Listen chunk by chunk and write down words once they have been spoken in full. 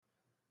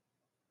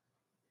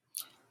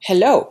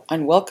Hello,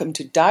 and welcome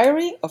to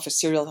Diary of a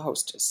Serial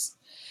Hostess.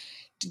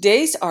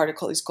 Today's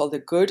article is called The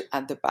Good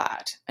and the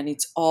Bad, and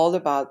it's all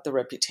about the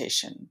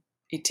reputation.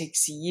 It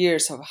takes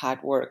years of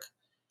hard work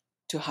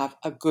to have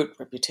a good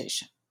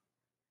reputation.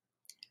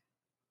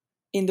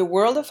 In the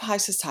world of high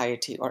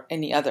society or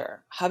any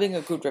other, having a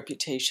good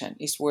reputation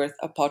is worth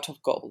a pot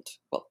of gold.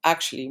 Well,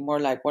 actually, more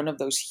like one of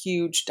those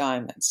huge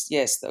diamonds.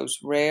 Yes, those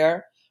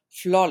rare,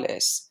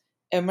 flawless,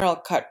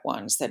 emerald cut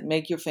ones that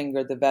make your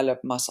finger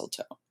develop muscle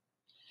tone.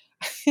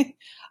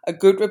 A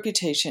good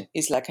reputation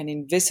is like an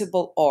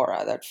invisible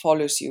aura that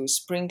follows you,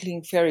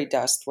 sprinkling fairy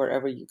dust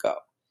wherever you go.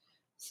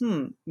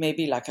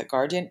 Maybe like a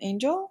guardian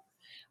angel?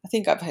 I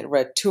think I've had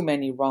read too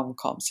many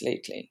rom-coms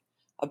lately.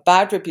 A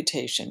bad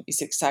reputation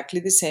is exactly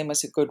the same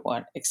as a good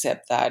one,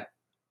 except that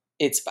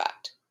it's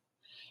bad.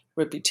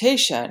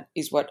 Reputation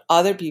is what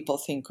other people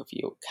think of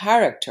you.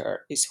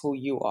 Character is who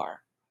you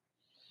are.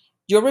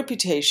 Your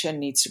reputation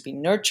needs to be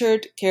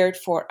nurtured, cared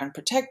for, and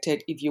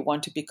protected if you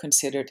want to be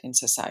considered in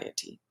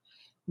society.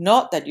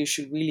 Not that you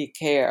should really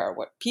care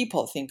what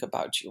people think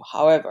about you.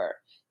 However,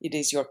 it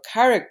is your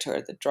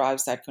character that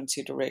drives that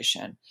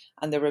consideration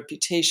and the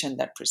reputation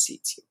that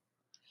precedes you.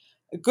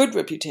 A good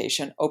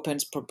reputation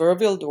opens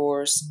proverbial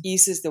doors,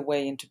 eases the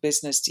way into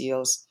business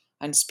deals,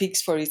 and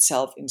speaks for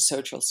itself in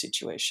social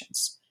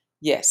situations.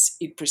 Yes,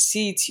 it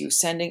precedes you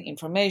sending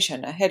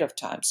information ahead of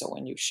time, so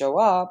when you show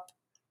up,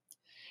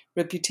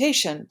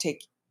 reputation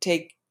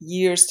take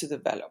years to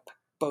develop,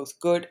 both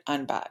good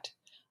and bad.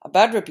 A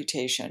bad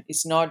reputation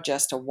is not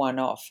just a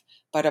one-off,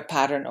 but a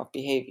pattern of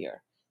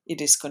behavior.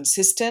 It is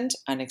consistent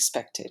and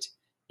expected.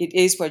 It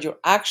is what your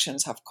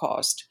actions have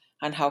caused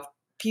and how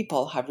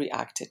people have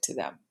reacted to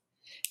them.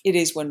 It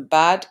is when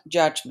bad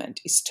judgment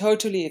is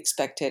totally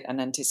expected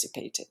and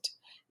anticipated.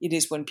 It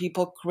is when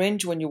people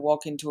cringe when you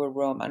walk into a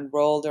room and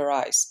roll their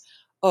eyes.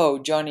 Oh,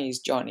 Johnny is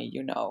Johnny,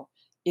 you know.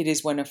 It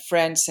is when a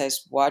friend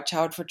says, watch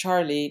out for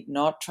Charlie,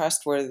 not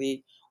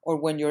trustworthy, or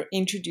when you're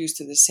introduced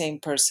to the same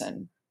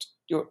person,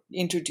 you're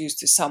introduced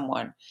to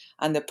someone,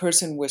 and the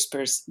person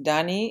whispers,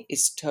 Danny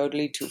is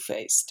totally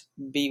two-faced.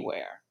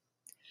 Beware.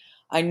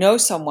 I know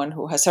someone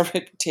who has a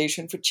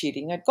reputation for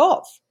cheating at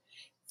golf.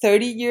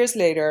 30 years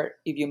later,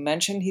 if you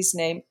mention his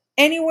name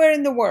anywhere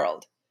in the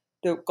world,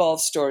 the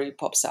golf story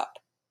pops up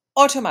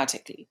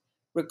automatically,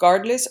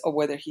 regardless of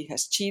whether he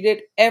has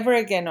cheated ever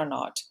again or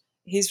not.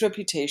 His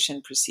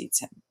reputation precedes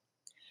him.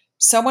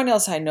 Someone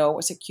else I know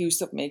was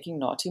accused of making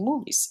naughty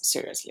movies,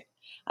 seriously.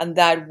 And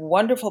that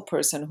wonderful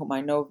person, whom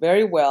I know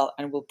very well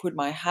and will put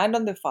my hand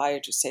on the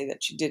fire to say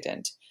that she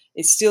didn't,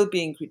 is still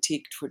being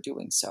critiqued for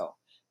doing so.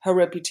 Her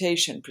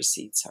reputation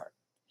precedes her.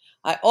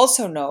 I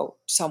also know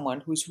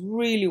someone who's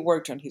really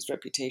worked on his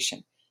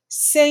reputation.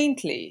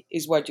 Saintly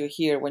is what you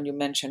hear when you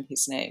mention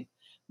his name.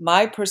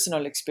 My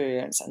personal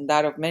experience and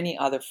that of many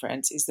other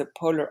friends is the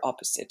polar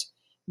opposite: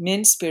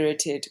 mean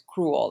spirited,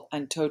 cruel,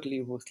 and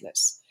totally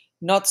ruthless.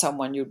 Not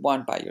someone you'd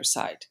want by your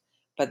side.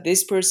 But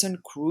this person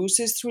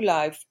cruises through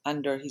life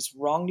under his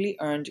wrongly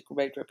earned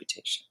great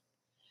reputation.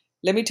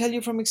 Let me tell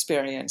you from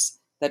experience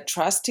that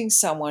trusting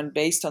someone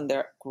based on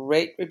their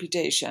great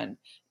reputation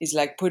is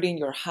like putting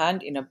your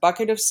hand in a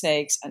bucket of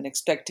snakes and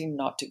expecting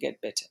not to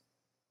get bitten.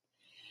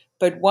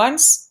 But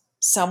once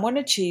someone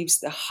achieves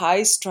the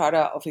high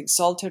strata of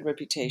exalted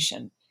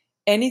reputation,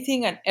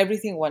 anything and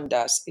everything one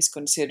does is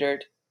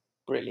considered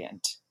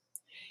brilliant.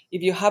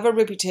 If you have a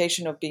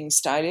reputation of being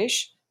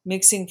stylish,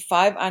 mixing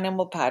 5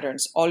 animal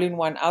patterns all in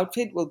one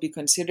outfit will be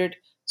considered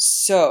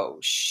so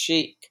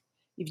chic.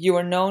 If you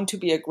are known to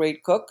be a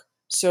great cook,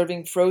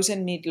 serving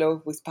frozen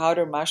meatloaf with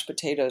powdered mashed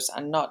potatoes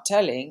and not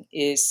telling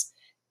is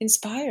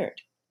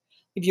inspired.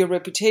 If your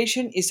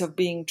reputation is of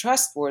being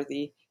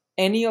trustworthy,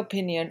 any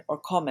opinion or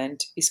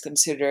comment is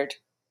considered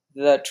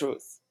the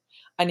truth.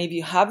 And if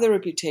you have the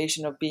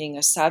reputation of being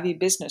a savvy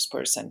business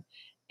person,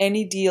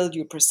 any deal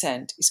you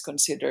present is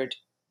considered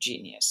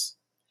genius.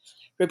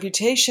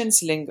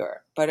 Reputations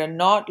linger, but are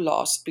not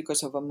lost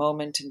because of a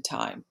moment in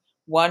time,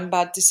 one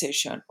bad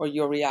decision, or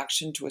your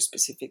reaction to a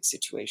specific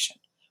situation.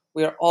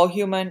 We are all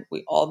human,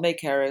 we all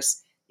make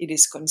errors. It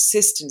is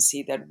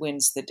consistency that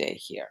wins the day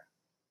here.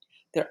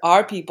 There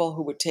are people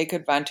who would take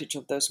advantage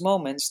of those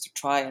moments to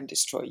try and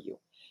destroy you,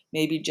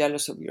 maybe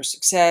jealous of your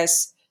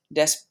success,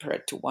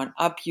 desperate to one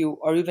up you,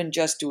 or even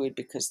just do it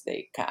because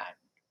they can.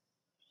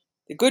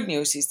 The good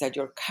news is that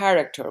your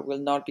character will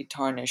not be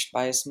tarnished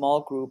by a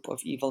small group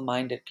of evil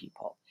minded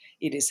people.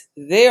 It is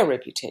their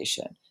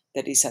reputation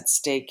that is at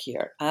stake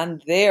here,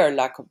 and their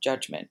lack of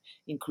judgment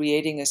in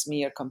creating a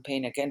smear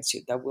campaign against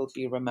you that will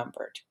be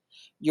remembered.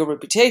 Your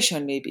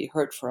reputation may be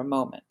hurt for a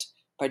moment,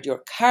 but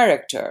your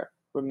character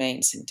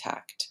remains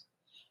intact.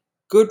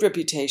 Good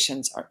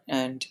reputations are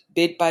earned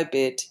bit by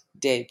bit,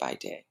 day by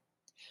day.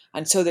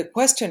 And so the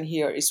question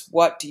here is,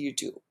 what do you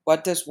do?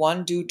 What does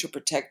one do to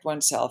protect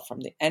oneself from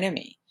the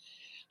enemy?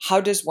 How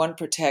does one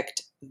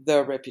protect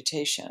the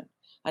reputation?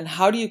 And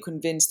how do you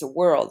convince the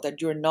world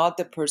that you're not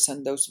the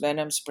person those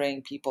venom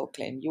spraying people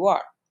claim you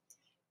are?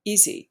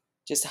 Easy,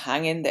 just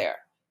hang in there.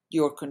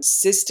 Your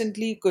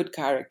consistently good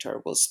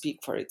character will speak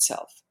for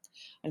itself.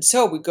 And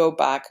so we go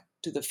back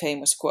to the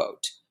famous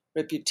quote: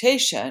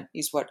 reputation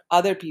is what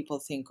other people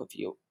think of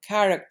you,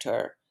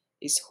 character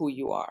is who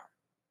you are.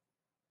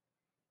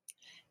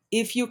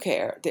 If you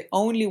care, the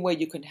only way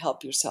you can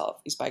help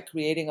yourself is by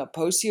creating a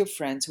posse of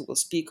friends who will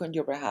speak on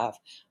your behalf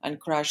and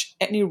crush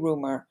any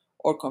rumor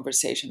or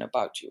conversation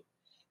about you.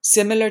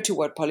 Similar to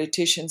what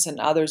politicians and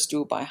others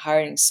do by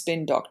hiring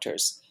spin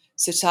doctors,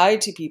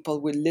 society people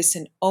will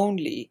listen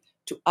only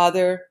to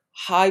other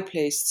high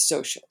placed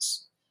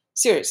socials.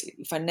 Seriously,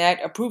 if Annette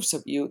approves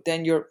of you,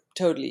 then you're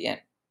totally in.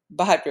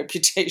 Bad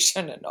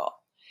reputation and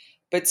all.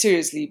 But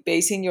seriously,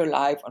 basing your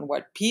life on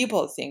what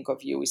people think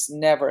of you is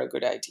never a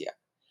good idea.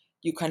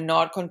 You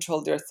cannot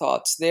control their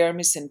thoughts, their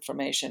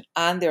misinformation,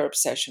 and their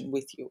obsession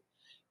with you.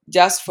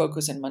 Just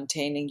focus on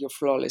maintaining your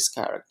flawless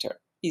character.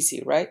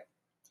 Easy, right?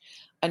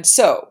 And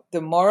so,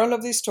 the moral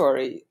of this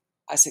story,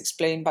 as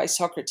explained by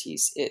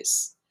Socrates,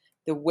 is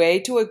the way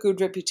to a good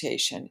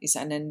reputation is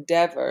an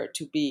endeavor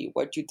to be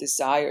what you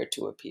desire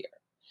to appear.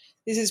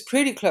 This is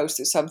pretty close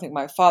to something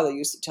my father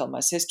used to tell my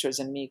sisters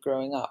and me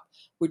growing up,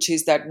 which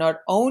is that not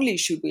only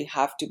should we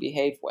have to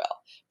behave well,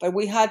 but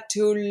we had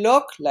to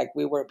look like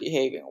we were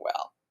behaving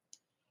well.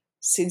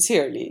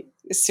 Sincerely,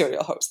 the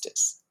Serial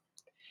Hostess.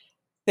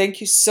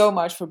 Thank you so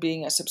much for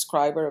being a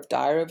subscriber of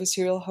Diary of a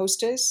Serial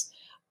Hostess.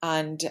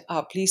 And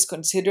please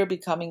consider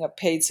becoming a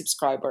paid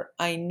subscriber.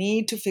 I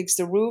need to fix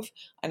the roof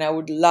and I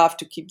would love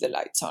to keep the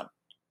lights on.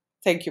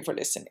 Thank you for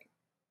listening.